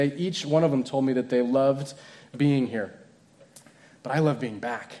Each one of them told me that they loved being here. But I love being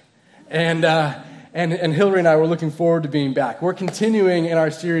back. And Hillary and I were looking forward to being back. We're continuing in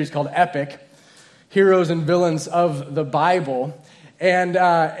our series called Epic, Heroes and Villains of the Bible. And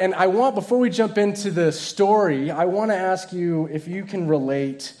I want, before we jump into the story, I want to ask you if you can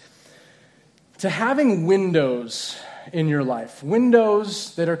relate to having windows in your life.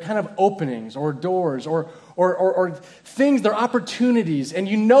 Windows that are kind of openings or doors or things, they're opportunities. And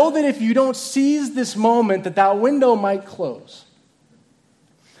you know that if you don't seize this moment, that window might close.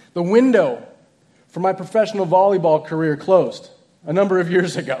 The window for my professional volleyball career closed a number of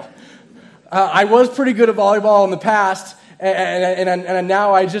years ago. I was pretty good at volleyball in the past, and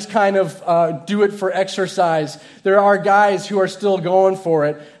now I just kind of do it for exercise. There are guys who are still going for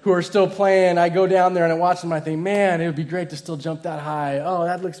it, who are still playing. I go down there and I watch them, and I think, man, it would be great to still jump that high. Oh,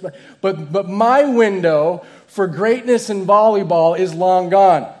 that looks bad. But my window for greatness in volleyball is long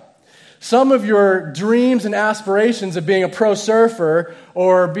gone. Some of your dreams and aspirations of being a pro surfer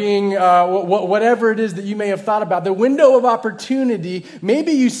or being whatever it is that you may have thought about, the window of opportunity,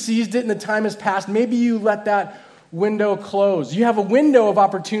 maybe you seized it and the time has passed. Maybe you let that window close. You have a window of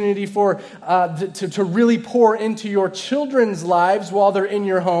opportunity to really pour into your children's lives while they're in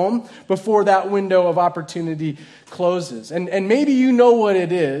your home before that window of opportunity closes. And maybe you know what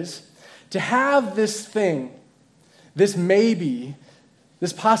it is to have this thing, this maybe,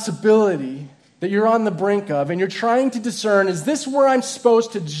 this possibility that you're on the brink of, and you're trying to discern, is this where I'm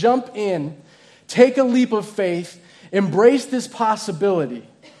supposed to jump in, take a leap of faith, embrace this possibility,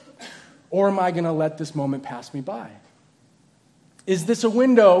 or am I going to let this moment pass me by? Is this a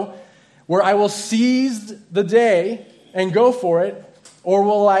window where I will seize the day and go for it, or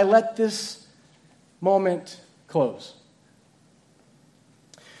will I let this moment close?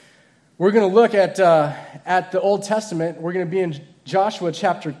 We're going to look at the Old Testament. We're going to be in Joshua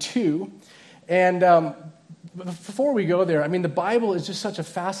chapter 2. And before we go there, I mean, the Bible is just such a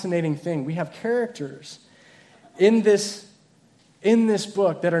fascinating thing. We have characters in this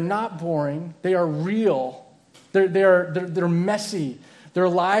book that are not boring. They are real. They're messy. Their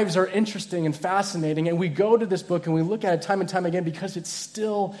lives are interesting and fascinating. And we go to this book and we look at it time and time again because it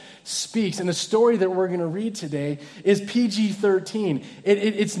still speaks. And the story that we're going to read today is PG-13.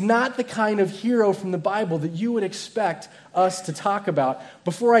 It's not the kind of hero from the Bible that you would expect us to talk about.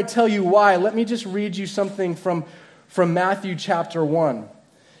 Before I tell you why, let me just read you something from Matthew chapter 1.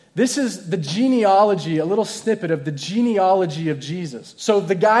 This is the genealogy, a little snippet of the genealogy of Jesus. So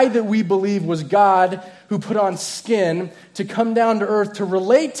the guy that we believe was God who put on skin to come down to earth to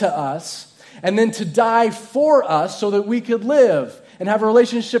relate to us and then to die for us so that we could live and have a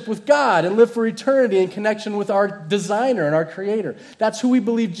relationship with God and live for eternity in connection with our designer and our creator. That's who we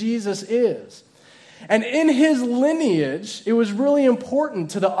believe Jesus is. And in his lineage, it was really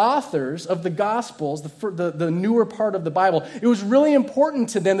important to the authors of the Gospels, the newer part of the Bible, it was really important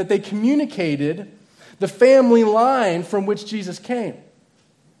to them that they communicated the family line from which Jesus came.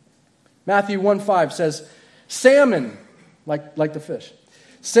 Matthew 1:5 says, Salmon, like the fish,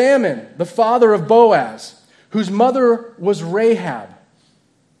 Salmon, the father of Boaz, whose mother was Rahab.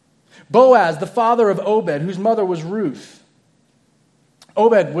 Boaz, the father of Obed, whose mother was Ruth.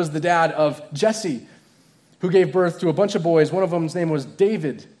 Obed was the dad of Jesse, who gave birth to a bunch of boys. One of them's name was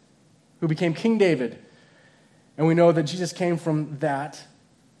David, who became King David. And we know that Jesus came from that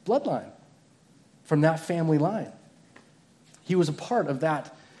bloodline, from that family line. He was a part of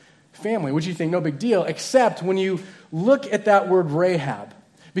that family, which you think no big deal, except when you look at that word Rahab.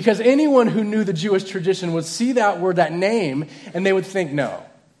 Because anyone who knew the Jewish tradition would see that word, that name, and they would think, no.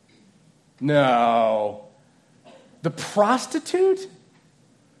 The prostitute?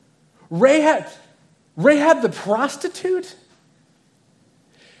 Rahab the prostitute?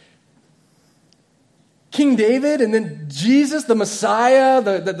 King David and then Jesus, the Messiah,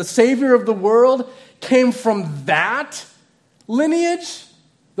 the Savior of the world, came from that lineage?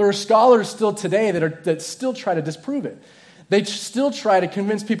 There are scholars still today that still try to disprove it. They still try to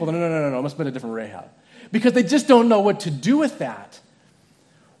convince people that no, it must have been a different Rahab. Because they just don't know what to do with that.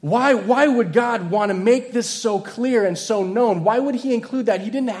 Why would God want to make this so clear and so known? Why would he include that? He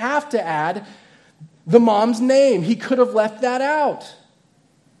didn't have to add the mom's name. He could have left that out.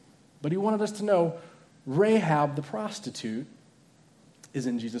 But he wanted us to know Rahab the prostitute is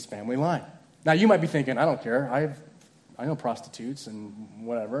in Jesus' family line. Now you might be thinking, I don't care. I know prostitutes and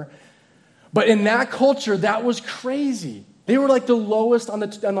whatever. But in that culture, that was crazy. They were like the lowest on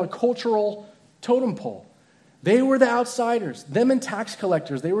the cultural totem pole. They were the outsiders. Them and tax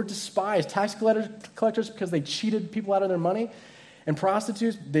collectors, they were despised. Tax collectors because they cheated people out of their money. And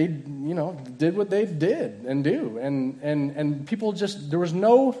prostitutes, they, did what they did and do. And people there was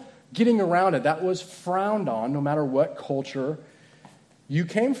no getting around it. That was frowned on no matter what culture you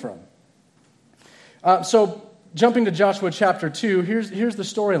came from. So jumping to Joshua chapter 2, here's the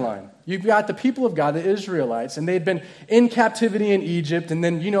storyline. You've got the people of God, the Israelites, and they'd been in captivity in Egypt, and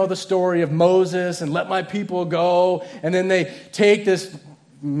then the story of Moses and let my people go, and then they take this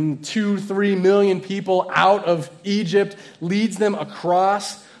 2-3 million people out of Egypt, leads them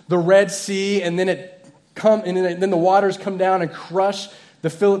across the Red Sea, and then then the waters come down and crush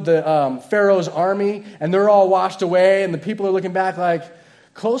the Pharaoh's army, and they're all washed away, and the people are looking back like,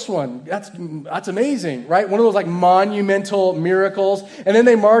 close one. That's amazing, right? One of those like monumental miracles. And then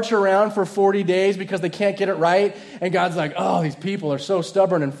they march around for 40 days because they can't get it right. And God's like, oh, these people are so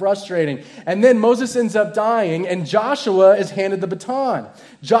stubborn and frustrating. And then Moses ends up dying, and Joshua is handed the baton.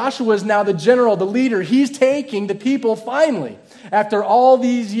 Joshua is now the general, the leader. He's taking the people finally, after all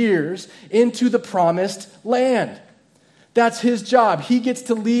these years, into the promised land. That's his job. He gets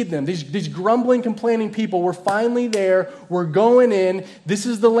to lead them. These grumbling, complaining people, we're finally there. We're going in. This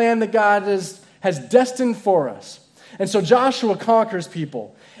is the land that God has destined for us. And so Joshua conquers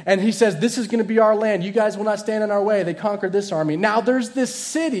people. And he says, this is going to be our land. You guys will not stand in our way. They conquered this army. Now there's this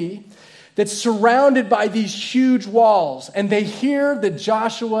city that's surrounded by these huge walls. And they hear that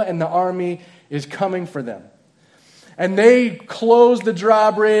Joshua and the army is coming for them. And they close the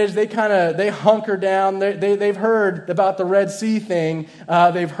drawbridge. They hunker down. They've heard about the Red Sea thing.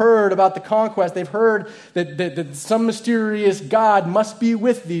 They've heard about the conquest. They've heard that some mysterious God must be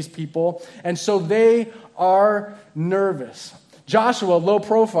with these people. And so they are nervous. Joshua, low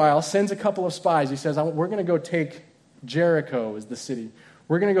profile, sends a couple of spies. He says, we're going to go take Jericho as the city.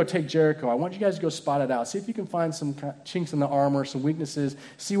 We're going to go take Jericho. I want you guys to go spot it out. See if you can find some chinks in the armor, some weaknesses.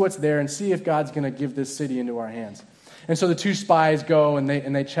 See what's there and see if God's going to give this city into our hands. And so the two spies go and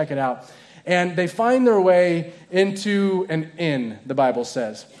they check it out. And they find their way into an inn, the Bible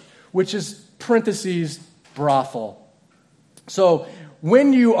says, which is parentheses, brothel. So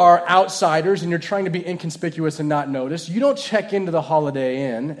when you are outsiders and you're trying to be inconspicuous and not noticed, you don't check into the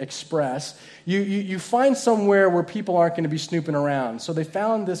Holiday Inn Express. You find somewhere where people aren't going to be snooping around. So they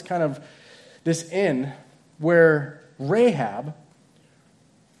found this inn where Rahab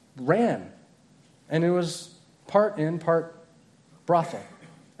ran. And it was part inn, part brothel.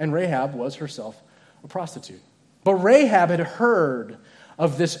 And Rahab was herself a prostitute. But Rahab had heard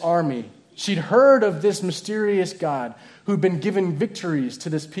of this army. She'd heard of this mysterious God who'd been giving victories to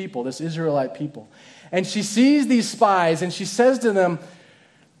this people, this Israelite people. And she sees these spies and she says to them,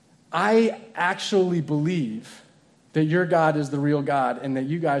 I actually believe that your God is the real God and that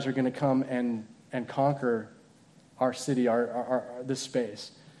you guys are going to come and conquer our city, this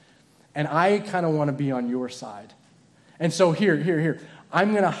space. And I kind of want to be on your side. And so here.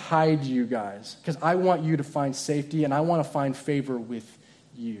 I'm going to hide you guys because I want you to find safety and I want to find favor with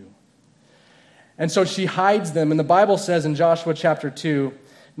you. And so she hides them. And the Bible says in Joshua chapter 2,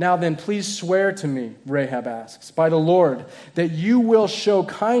 now then, please swear to me, Rahab asks, by the Lord, that you will show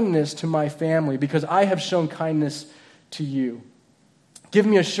kindness to my family because I have shown kindness to you. Give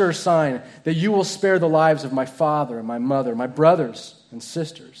me a sure sign that you will spare the lives of my father and my mother, my brothers and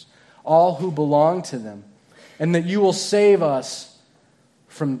sisters, all who belong to them, and that you will save us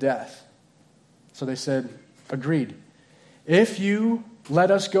from death. So they said, agreed. If you let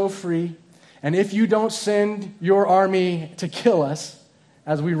us go free, and if you don't send your army to kill us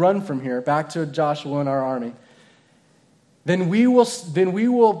as we run from here back to Joshua and our army, then we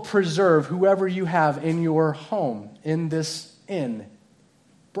will preserve whoever you have in your home, in this inn,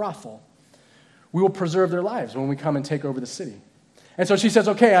 brothel. We will preserve their lives when we come and take over the city. And so she says,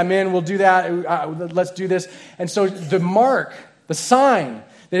 okay, I'm in, we'll do that, let's do this. And so the mark, the sign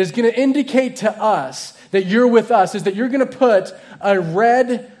that is going to indicate to us that you're with us is that you're going to put a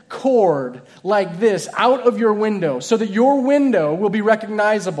red cord like this out of your window so that your window will be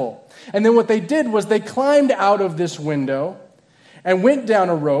recognizable. And then what they did was they climbed out of this window and went down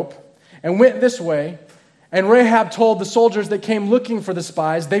a rope and went this way. And Rahab told the soldiers that came looking for the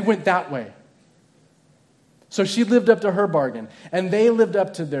spies, they went that way. So she lived up to her bargain, and they lived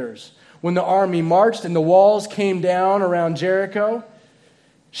up to theirs. When the army marched and the walls came down around Jericho,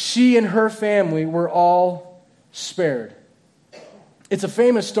 she and her family were all spared. It's a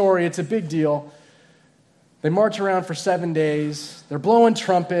famous story. It's a big deal. They march around for 7 days. They're blowing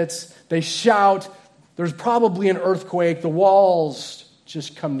trumpets. They shout. There's probably an earthquake. The walls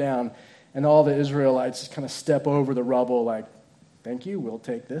just come down, and all the Israelites just kind of step over the rubble like, thank you, we'll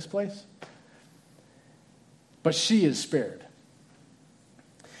take this place. But she is spared.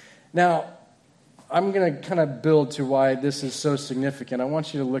 Now, I'm going to kind of build to why this is so significant. I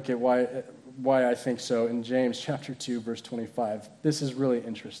want you to look at why I think so in James chapter 2, verse 25. This is really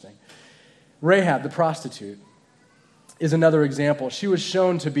interesting. Rahab, the prostitute, is another example. She was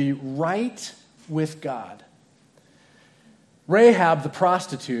shown to be right with God. Rahab, the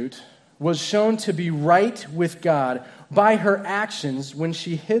prostitute, was shown to be right with God by her actions when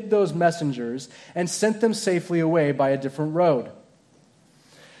she hid those messengers and sent them safely away by a different road.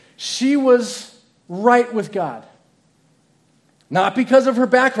 She was right with God. Not because of her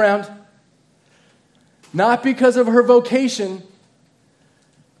background, not because of her vocation,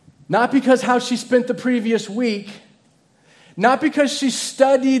 not because how she spent the previous week, not because she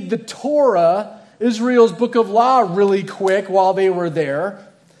studied the Torah, Israel's book of law, really quick while they were there,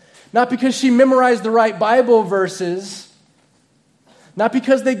 not because she memorized the right Bible verses, not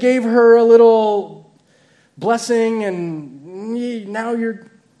because they gave her a little blessing and now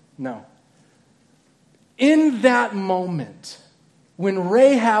no. In that moment, when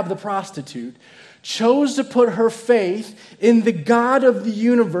Rahab the prostitute chose to put her faith in the God of the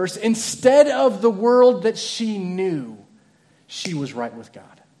universe instead of the world that she knew, she was right with God.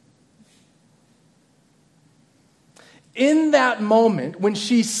 In that moment, when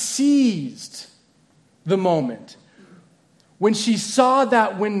she seized the moment, when she saw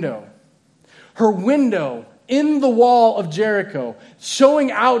that window, her window in the wall of Jericho,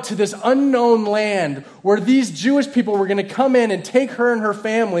 showing out to this unknown land where these Jewish people were going to come in and take her and her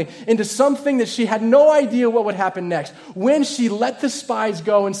family into something that she had no idea what would happen next. When she let the spies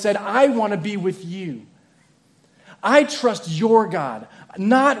go and said, I want to be with you. I trust your God,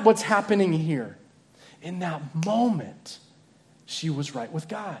 not what's happening here. In that moment, she was right with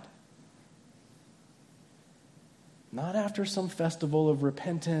God. Not after some festival of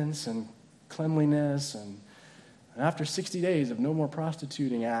repentance and cleanliness and after 60 days of no more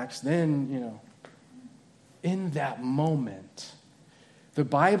prostituting acts, then, in that moment, the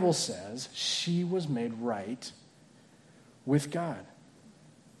Bible says she was made right with God.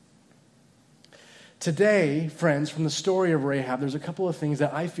 Today, friends, from the story of Rahab, there's a couple of things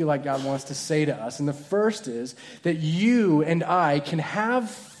that I feel like God wants to say to us. And the first is that you and I can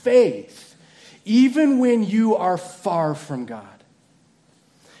have faith even when you are far from God.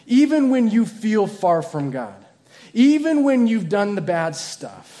 Even when you feel far from God. Even when you've done the bad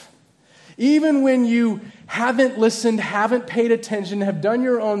stuff. Even when you haven't listened, haven't paid attention, have done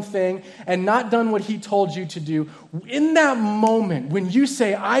your own thing, and not done what he told you to do. In that moment, when you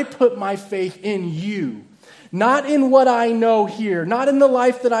say, I put my faith in you, not in what I know here, not in the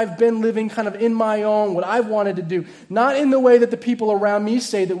life that I've been living kind of in my own, what I've wanted to do, not in the way that the people around me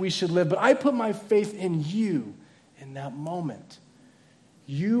say that we should live, but I put my faith in you in that moment.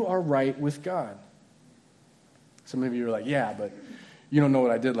 You are right with God. Some of you are like, yeah, but you don't know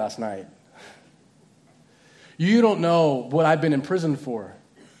what I did last night. You don't know what I've been in prison for.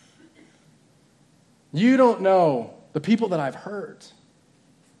 You don't know the people that I've hurt.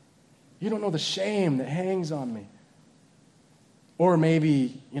 You don't know the shame that hangs on me. Or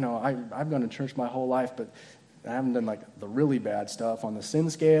maybe, I've gone to church my whole life, but I haven't done like the really bad stuff on the sin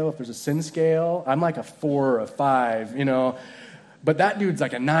scale. If there's a sin scale, I'm like a 4 or a 5, But that dude's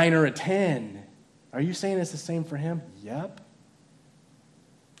like a 9 or a 10. Are you saying it's the same for him? Yep.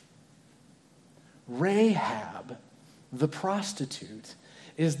 Rahab, the prostitute,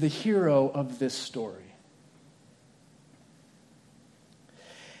 is the hero of this story.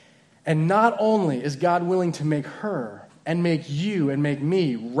 And not only is God willing to make her and make you and make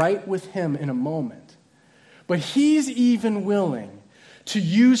me right with him in a moment, but he's even willing to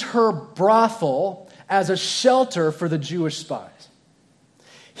use her brothel as a shelter for the Jewish spies.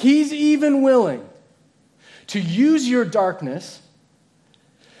 He's even willing to use your darkness,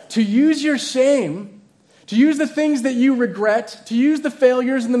 to use your shame, to use the things that you regret, to use the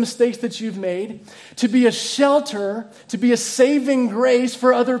failures and the mistakes that you've made, to be a shelter, to be a saving grace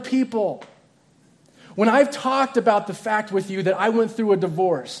for other people. When I've talked about the fact with you that I went through a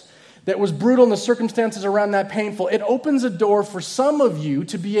divorce that was brutal and the circumstances around that painful, it opens a door for some of you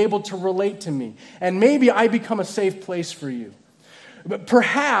to be able to relate to me. And maybe I become a safe place for you. But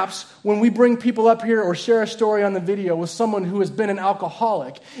perhaps when we bring people up here or share a story on the video with someone who has been an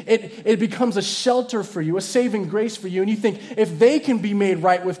alcoholic, it becomes a shelter for you, a saving grace for you. And you think, if they can be made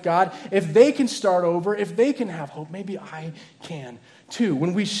right with God, if they can start over, if they can have hope, maybe I can too.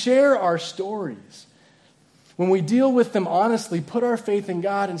 When we share our stories, when we deal with them honestly, put our faith in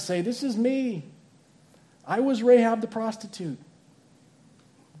God and say, this is me. I was Rahab the prostitute.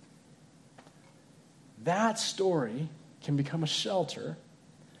 That story can become a shelter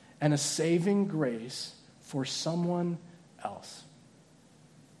and a saving grace for someone else.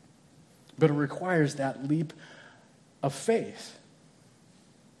 but it requires that leap of faith.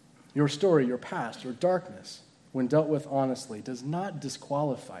 Your story, your past, your darkness, when dealt with honestly, does not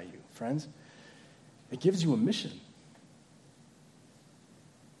disqualify you, friends. It gives you a mission.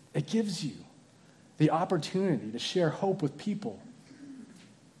 It gives you the opportunity to share hope with people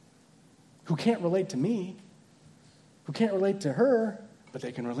who can't relate to me, who can't relate to her, but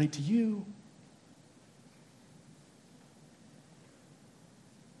they can relate to you.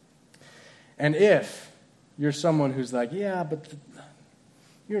 And if you're someone who's like, yeah, but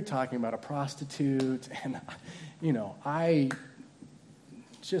you're talking about a prostitute, and, I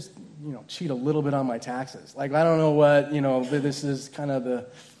just, cheat a little bit on my taxes. Like, I don't know what, this is kind of the...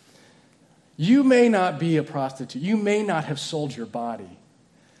 You may not be a prostitute. You may not have sold your body,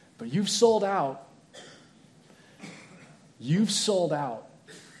 but you've sold out. You've sold out.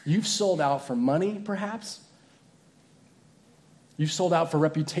 You've sold out for money, perhaps. You've sold out for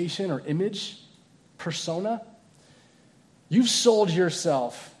reputation or image, persona. You've sold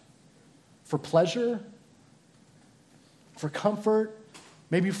yourself for pleasure, for comfort,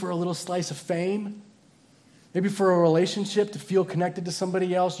 maybe for a little slice of fame, maybe for a relationship to feel connected to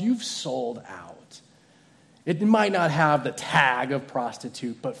somebody else. You've sold out. It might not have the tag of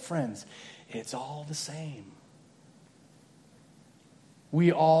prostitute, but friends, it's all the same.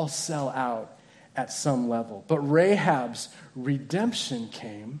 We all sell out at some level. But Rahab's redemption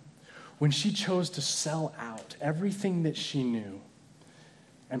came when she chose to sell out everything that she knew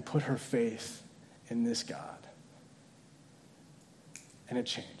and put her faith in this God. And it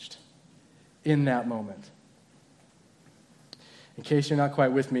changed in that moment. In case you're not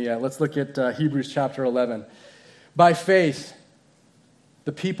quite with me yet, let's look at Hebrews chapter 11. By faith,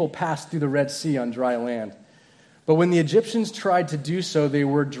 the people passed through the Red Sea on dry land. But when the Egyptians tried to do so, they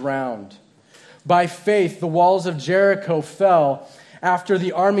were drowned. By faith, the walls of Jericho fell after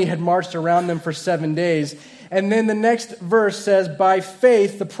the army had marched around them for 7 days. And then the next verse says, by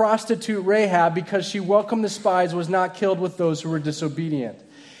faith, the prostitute Rahab, because she welcomed the spies, was not killed with those who were disobedient.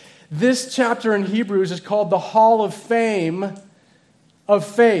 This chapter in Hebrews is called the Hall of Fame of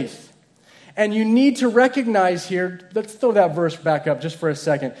Faith. And you need to recognize here, let's throw that verse back up just for a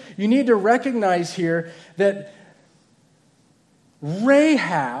second. You need to recognize here that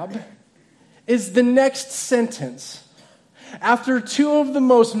Rahab is the next sentence after two of the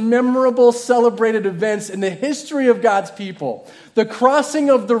most memorable celebrated events in the history of God's people. The crossing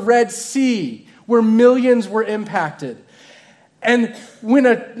of the Red Sea, where millions were impacted. And when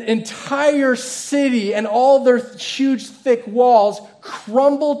an entire city and all their huge, thick walls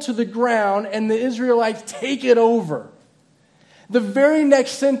crumble to the ground and the Israelites take it over. The very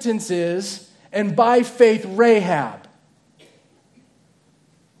next sentence is, and by faith, Rahab.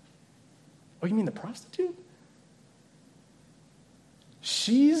 Oh, you mean the prostitute?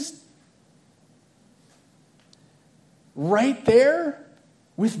 She's right there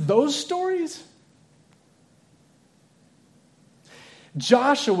with those stories?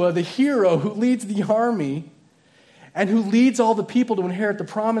 Joshua, the hero who leads the army and who leads all the people to inherit the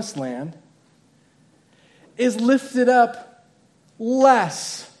promised land, is lifted up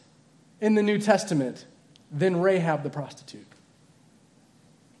less in the New Testament than Rahab the prostitute.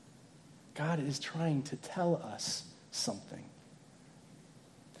 God is trying to tell us something.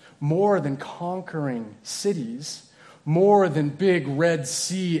 More than conquering cities, more than big Red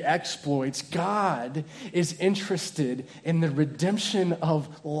Sea exploits, God is interested in the redemption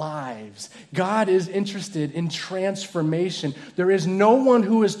of lives. God is interested in transformation. There is no one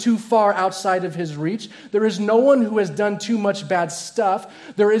who is too far outside of his reach. There is no one who has done too much bad stuff.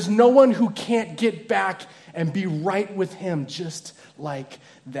 There is no one who can't get back and be right with him just like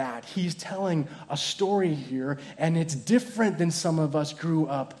that. He's telling a story here, and it's different than some of us grew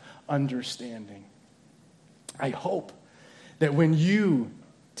up understanding. I hope that when you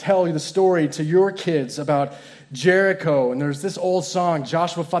tell the story to your kids about Jericho, and there's this old song,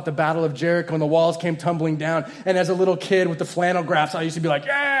 Joshua fought the battle of Jericho and the walls came tumbling down, and as a little kid with the flannel graphs, I used to be like,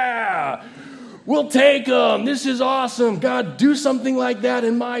 yeah, we'll take them. This is awesome. God, do something like that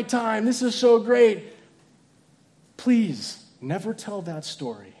in my time. This is so great. Please never tell that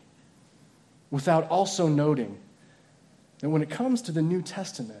story without also noting that when it comes to the New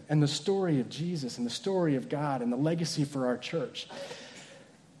Testament and the story of Jesus and the story of God and the legacy for our church,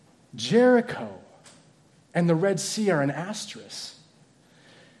 Jericho and the Red Sea are an asterisk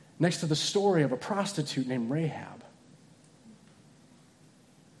next to the story of a prostitute named Rahab,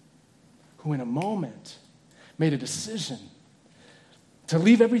 who in a moment made a decision to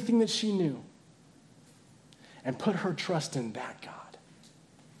leave everything that she knew and put her trust in that God.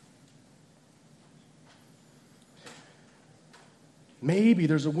 Maybe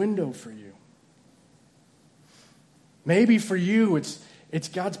there's a window for you Maybe for you, it's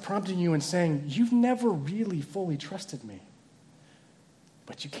God's prompting you and saying, you've never really fully trusted me,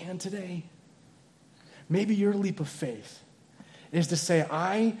 but you can today. Maybe your leap of faith is to say,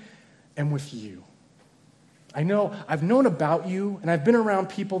 I am with you. I know I've known about you, and I've been around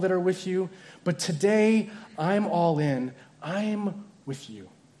people that are with you, but today I'm all in. I'm with you.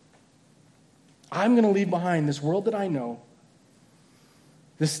 I'm going to leave behind this world that I know,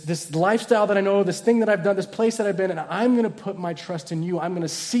 this lifestyle that I know, this thing that I've done, this place that I've been, and I'm going to put my trust in you. I'm going to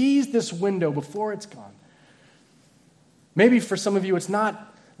seize this window before it's gone. Maybe for some of you, it's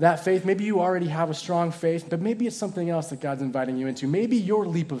not that faith. Maybe you already have a strong faith, but maybe it's something else that God's inviting you into. Maybe your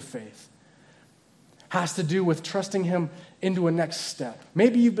leap of faith has to do with trusting him into a next step.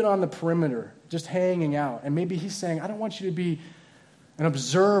 Maybe you've been on the perimeter, just hanging out, and maybe he's saying, I don't want you to be an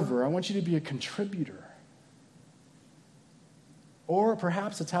observer. I want you to be a contributor. Or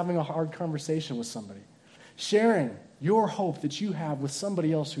perhaps it's having a hard conversation with somebody, sharing your hope that you have with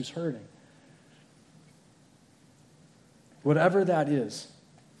somebody else who's hurting. Whatever that is,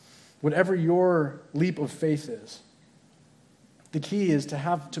 whatever your leap of faith is, the key is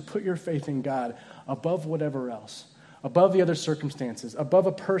to put your faith in God above whatever else, above the other circumstances, above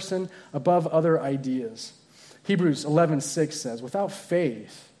a person, above other ideas. Hebrews 11:6 says, without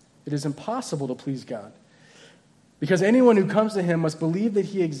faith, it is impossible to please God. Because anyone who comes to him must believe that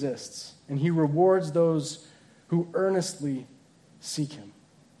he exists, and he rewards those who earnestly seek him.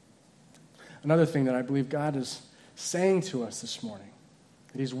 Another thing that I believe God is saying to us this morning,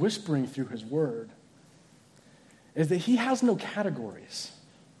 that he's whispering through his word, is that he has no categories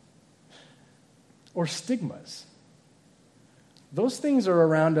or stigmas. Those things are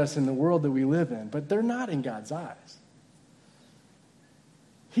around us in the world that we live in, but they're not in God's eyes.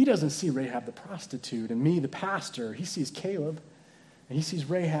 He doesn't see Rahab the prostitute and me, the pastor. He sees Caleb, and he sees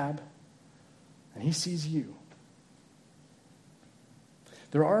Rahab, and he sees you.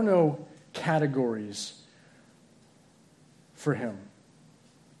 There are no categories for him.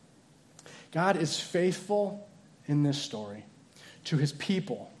 God is faithful in this story to his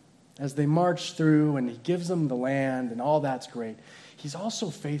people as they march through, and he gives them the land, and all that's great. He's also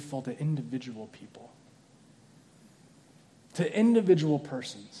faithful to individual people. To individual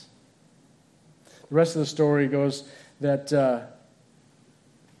persons. The rest of the story goes that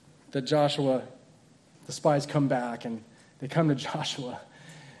Joshua, the spies come back, and they come to Joshua,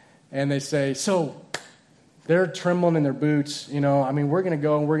 and they say, so they're trembling in their boots, we're going to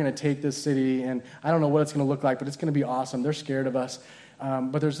go and we're going to take this city, and I don't know what it's going to look like, but it's going to be awesome. They're scared of us.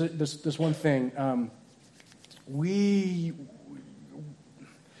 But there's this one thing. We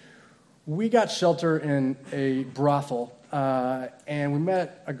got shelter in a brothel, and we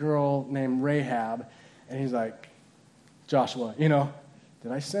met a girl named Rahab, and he's like, Joshua,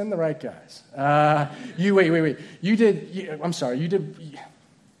 did I send the right guys? Wait. You did, I'm sorry, you did,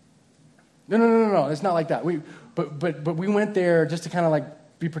 no, it's not like that. But we went there just to kind of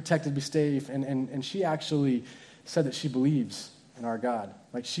like be protected, be safe, and she actually said that she believes in our God.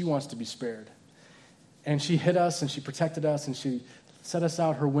 Like she wants to be spared. And she hid us, and she protected us, and she set us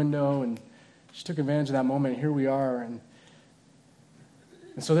out her window, and she took advantage of that moment, and here we are. And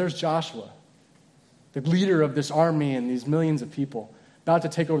so there's Joshua, the leader of this army and these millions of people, about to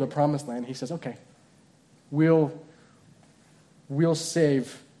take over the promised land. He says, okay, we'll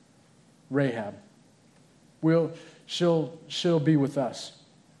save Rahab. She'll be with us.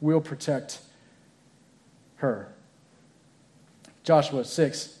 We'll protect her. Joshua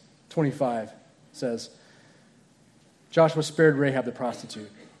 6:25 says, Joshua spared Rahab the prostitute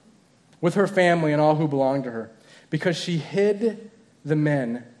with her family and all who belonged to her, because she hid the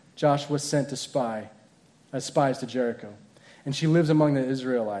men Joshua sent as spies to Jericho. And she lives among the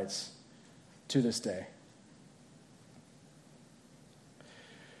Israelites to this day.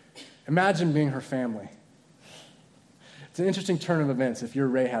 Imagine being her family. It's an interesting turn of events if you're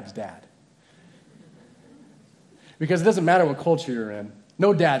Rahab's dad. Because it doesn't matter what culture you're in.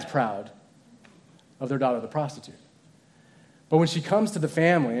 No dad's proud of their daughter, the prostitute. But when she comes to the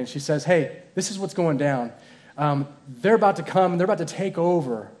family and she says, hey, this is what's going down. They're about to come, they're about to take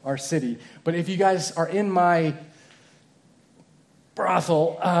over our city. But if you guys are in my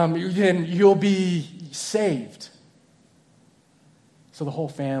brothel, then you'll be saved. So the whole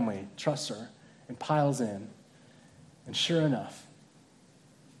family trusts her and piles in. And sure enough,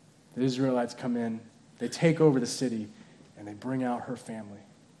 the Israelites come in, they take over the city, and they bring out her family.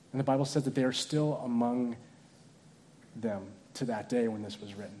 And the Bible says that they are still among them to that day when this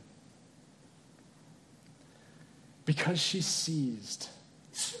was written. Because she seized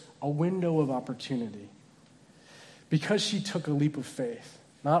a window of opportunity. Because she took a leap of faith.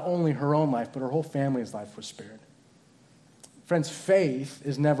 Not only her own life, but her whole family's life was spared. Friends, faith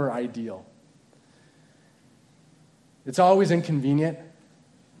is never ideal. It's always inconvenient.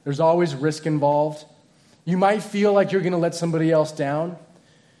 There's always risk involved. You might feel like you're going to let somebody else down.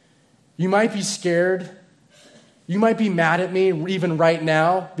 You might be scared. You might be mad at me even right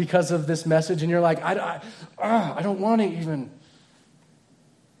now because of this message, and you're like, I don't want to even.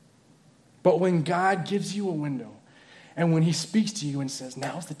 But when God gives you a window, and when he speaks to you and says,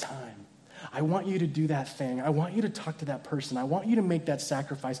 now's the time, I want you to do that thing. I want you to talk to that person. I want you to make that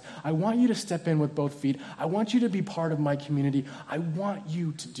sacrifice. I want you to step in with both feet. I want you to be part of my community. I want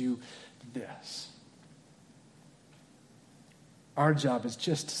you to do this. Our job is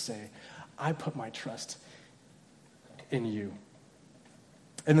just to say, I put my trust in you.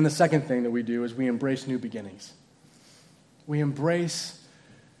 And then the second thing that we do is we embrace new beginnings. We embrace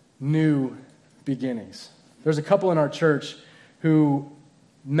new beginnings. There's a couple in our church who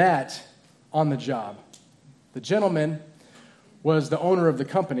met on the job. The gentleman was the owner of the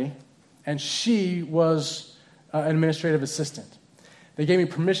company, and she was an administrative assistant. They gave me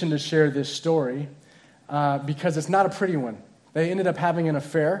permission to share this story because it's not a pretty one. They ended up having an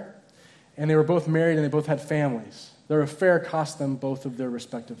affair, and they were both married, and they both had families. Their affair cost them both of their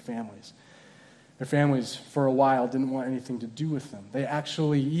respective families. Their families, for a while, didn't want anything to do with them. They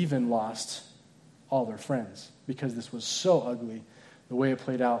actually even lost all their friends because this was so ugly. The way it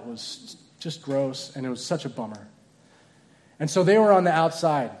played out was just gross, and it was such a bummer. And so they were on the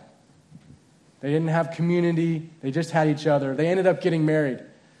outside. They didn't have community. They just had each other. They ended up getting married.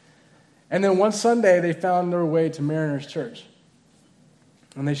 And then one Sunday, they found their way to Mariners Church.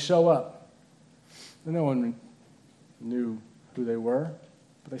 And they show up. And no one knew who they were,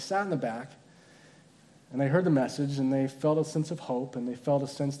 but they sat in the back, and they heard the message, and they felt a sense of hope, and they felt a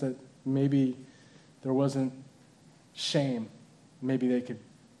sense that maybe there wasn't shame. Maybe they could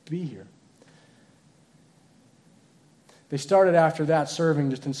be here. They started after that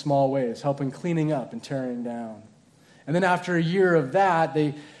serving just in small ways, helping cleaning up and tearing down. And then after a year of that,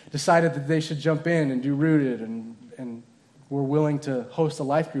 they decided that they should jump in and do Rooted and were willing to host a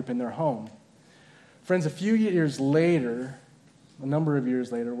life group in their home. Friends, a few years later, a number of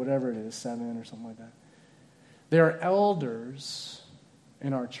years later, whatever it is, 7 or something like that, there are elders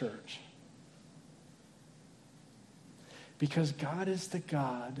in our church. Because God is the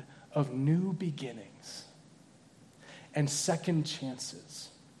God of new beginnings and second chances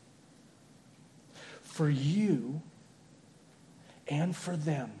for you and for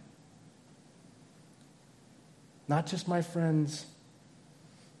them. Not just my friends,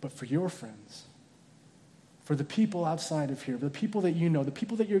 but for your friends. For the people outside of here, the people that you know, the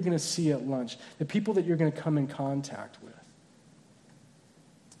people that you're going to see at lunch, the people that you're going to come in contact with.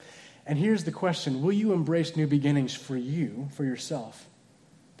 And here's the question: will you embrace new beginnings for you, for yourself,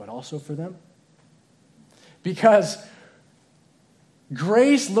 but also for them? Because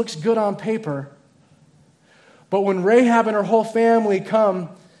grace looks good on paper, but when Rahab and her whole family come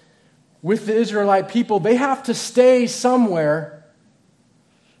with the Israelite people, they have to stay somewhere.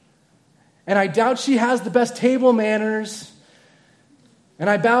 And I doubt she has the best table manners. And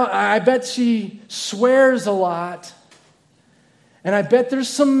I bet she swears a lot. And I bet there's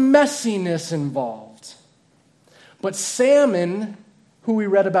some messiness involved. But Salmon, who we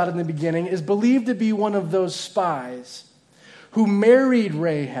read about in the beginning, is believed to be one of those spies who married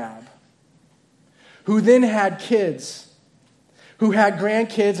Rahab, who then had kids, who had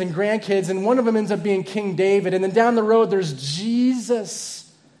grandkids, and one of them ends up being King David. And then down the road, there's Jesus,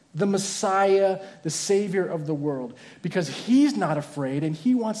 the Messiah, the Savior of the world, because he's not afraid, and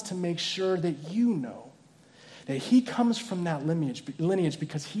he wants to make sure that you know that he comes from that lineage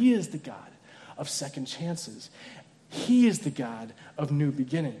because he is the God of second chances. He is the God of new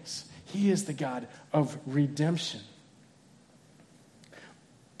beginnings. He is the God of redemption.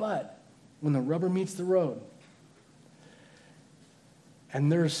 But when the rubber meets the road,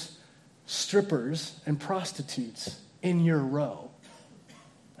 and there's strippers and prostitutes in your row,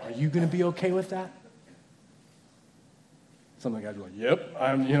 are you going to be okay with that? Some of the guys are like, yep,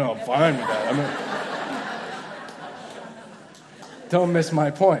 I'm fine with that. Don't miss my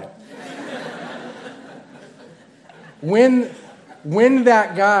point. When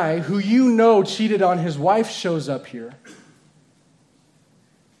that guy who you know cheated on his wife shows up here,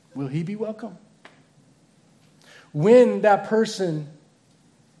 will he be welcome? When that person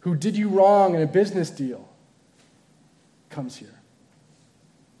who did you wrong in a business deal comes here,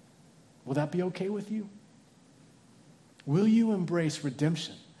 will that be okay with you? Will you embrace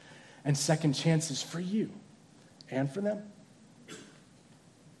redemption and second chances for you and for them?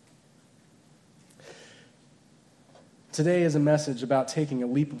 Today is a message about taking a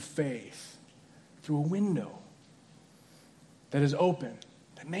leap of faith through a window that is open,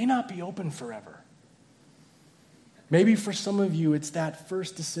 that may not be open forever. Maybe for some of you, it's that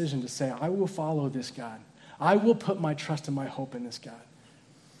first decision to say, I will follow this God. I will put my trust and my hope in this God.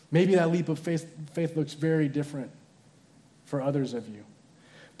 Maybe that leap of faith looks very different for others of you.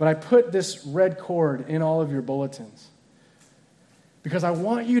 But I put this red cord in all of your bulletins because I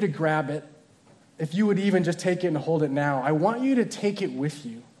want you to grab it. If you would even just take it and hold it now, I want you to take it with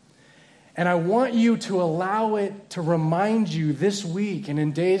you. And I want you to allow it to remind you this week and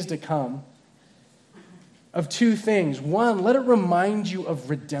in days to come of two things. One, let it remind you of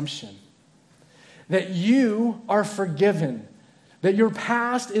redemption, that you are forgiven, that your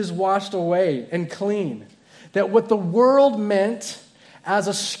past is washed away and clean, that what the world meant as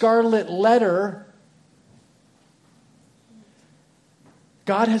a scarlet letter,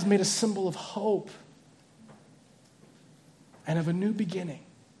 God has made a symbol of hope and of a new beginning.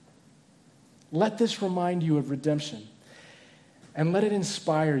 Let this remind you of redemption, and let it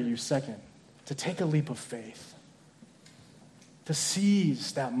inspire you, second, to take a leap of faith, to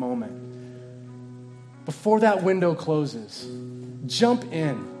seize that moment. Before that window closes, jump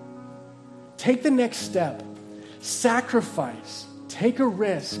in. Take the next step. Sacrifice. Take a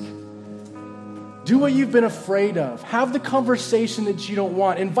risk. Do what you've been afraid of. Have the conversation that you don't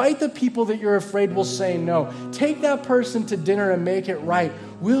want. Invite the people that you're afraid will say no. Take that person to dinner and make it right.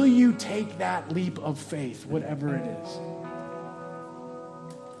 Will you take that leap of faith, whatever it is?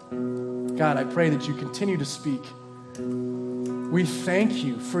 God, I pray that you continue to speak. We thank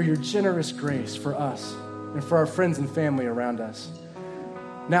you for your generous grace for us and for our friends and family around us.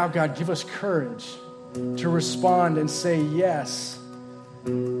 Now, God, give us courage to respond and say yes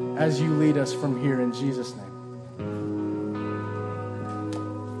as you lead us from here in Jesus' name.